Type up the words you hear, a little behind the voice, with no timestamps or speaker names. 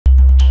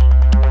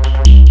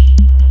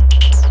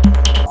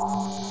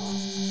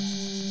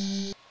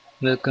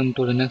Welcome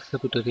to the next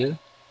tutorial.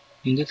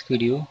 In this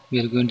video, we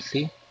are going to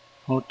see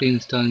how to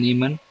install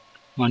Naemon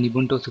on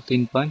Ubuntu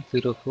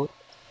 16.04.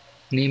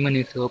 Naemon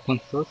is an open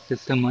source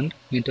system and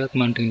network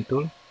monitoring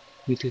tool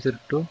which is used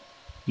to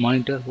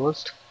monitor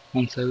hosts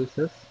and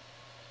services.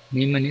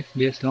 Naemon is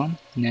based on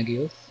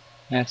Nagios.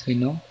 As we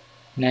know,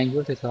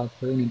 Nagios is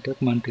also a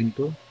network monitoring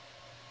tool.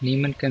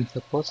 Naemon can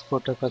support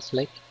protocols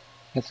like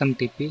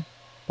SMTP,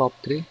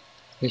 POP3,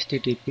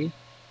 HTTP,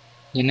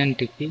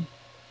 NNTP,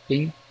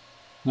 ping,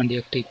 and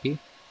FTP.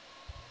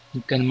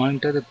 You can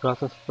monitor the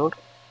process load,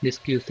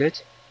 disk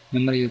usage,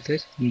 memory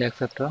usage, and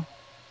etc.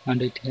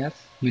 And it has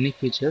many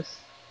features.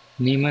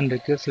 Naemon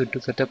requires you to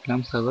set up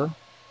LAMP server.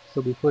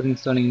 So before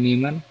installing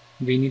Naemon,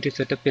 we need to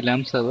set up a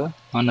LAMP server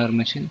on our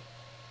machine.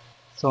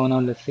 So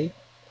now let's see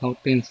how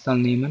to install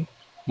Naemon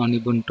on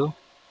Ubuntu.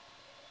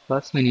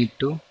 First we need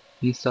to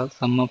install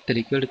some of the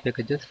required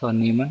packages for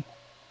Naemon.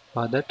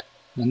 For that,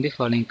 run the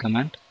following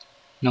command.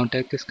 Now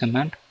type this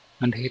command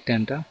and hit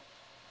enter.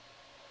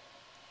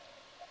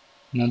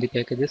 Now the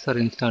packages are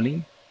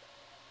installing.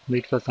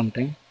 Wait for some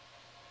time.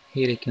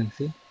 Here you can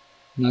see.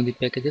 Now the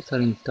packages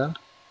are installed.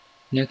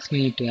 Next we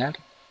need to add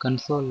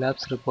console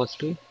labs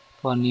repository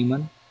for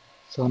Naemon.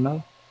 So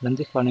now run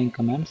the following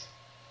commands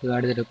to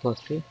add the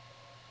repository.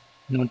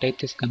 Now type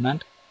this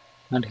command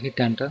and hit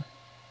enter.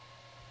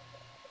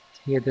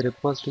 Here the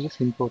repository is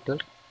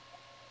imported.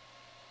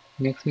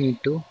 Next we need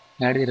to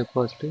add the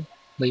repository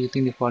by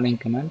using the following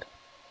command.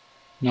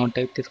 Now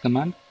type this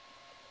command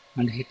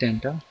and hit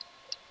enter.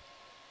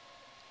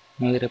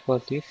 Now the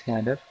repository is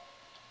added.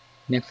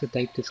 Next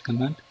type this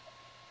command.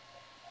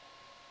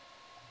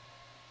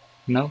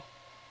 Now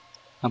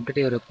update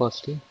your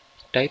repository.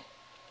 Type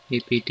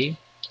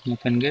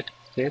apt-get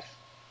space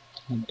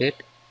update.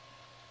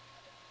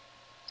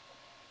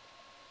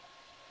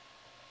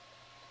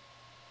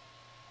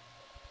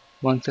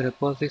 Once the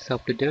repository is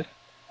updated,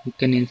 you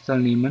can install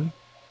Naemon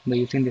by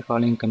using the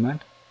following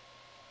command: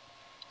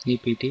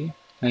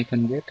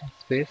 apt-get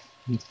space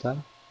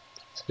install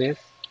space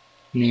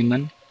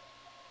Naemon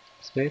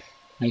space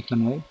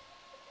 -y.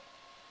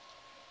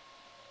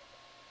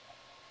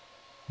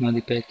 Now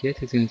the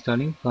package is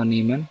installing for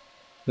Naemon.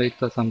 Wait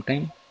for some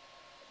time.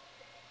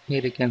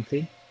 Here you can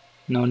see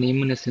now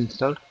Naemon is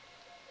installed.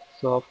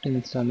 So after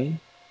installing,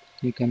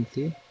 you can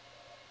see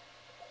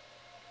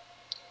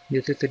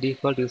this is the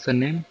default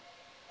username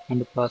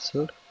and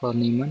password for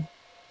Naemon.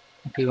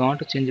 If you want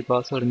to change the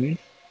password, means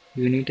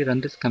you need to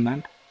run this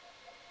command.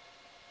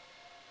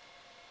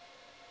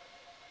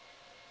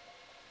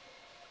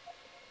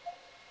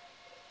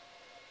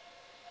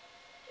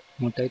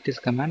 Now type this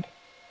command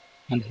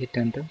and hit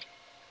enter.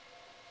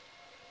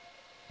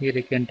 Here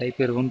you can type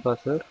your own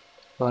password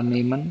for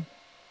Naemon.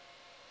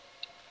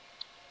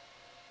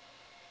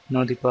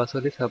 Now the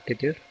password is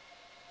updated.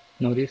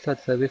 Now restart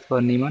service for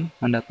Naemon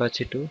and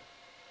Apache 2.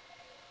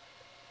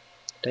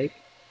 Type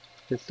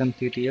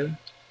systemctl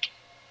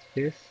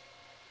space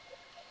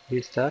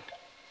restart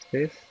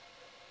space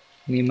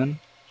Naemon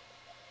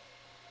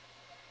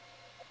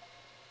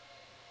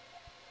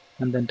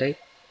and then type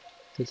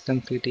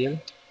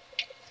systemctl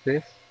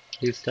space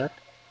restart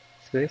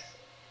space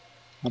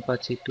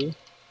Apache 2.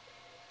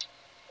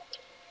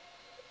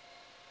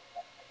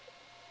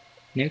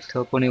 Next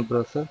open your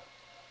browser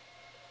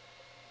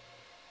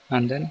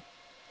and then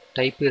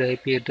type your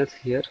IP address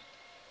here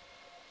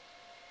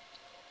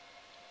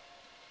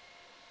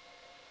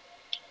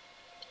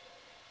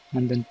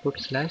and then put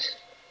slash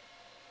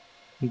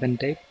and then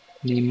type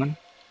Naemon.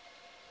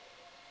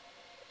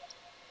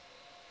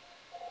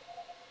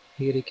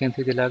 Here you can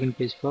see the login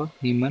page for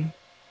Naemon.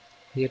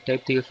 Here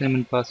type the username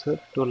and password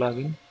to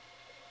login.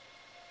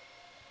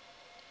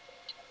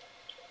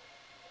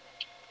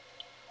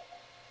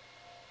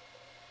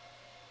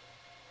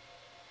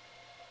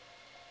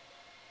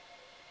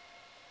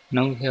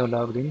 Now we have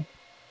logged in.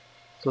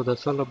 So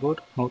that's all about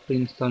how to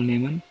install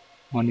Naemon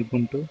on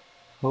Ubuntu.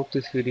 Hope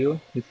this video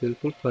is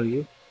helpful for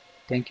you.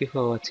 Thank you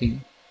for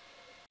watching.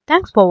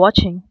 Thanks for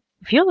watching.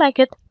 If you like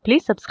it,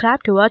 please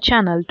subscribe to our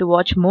channel to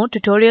watch more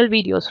tutorial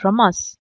videos from us.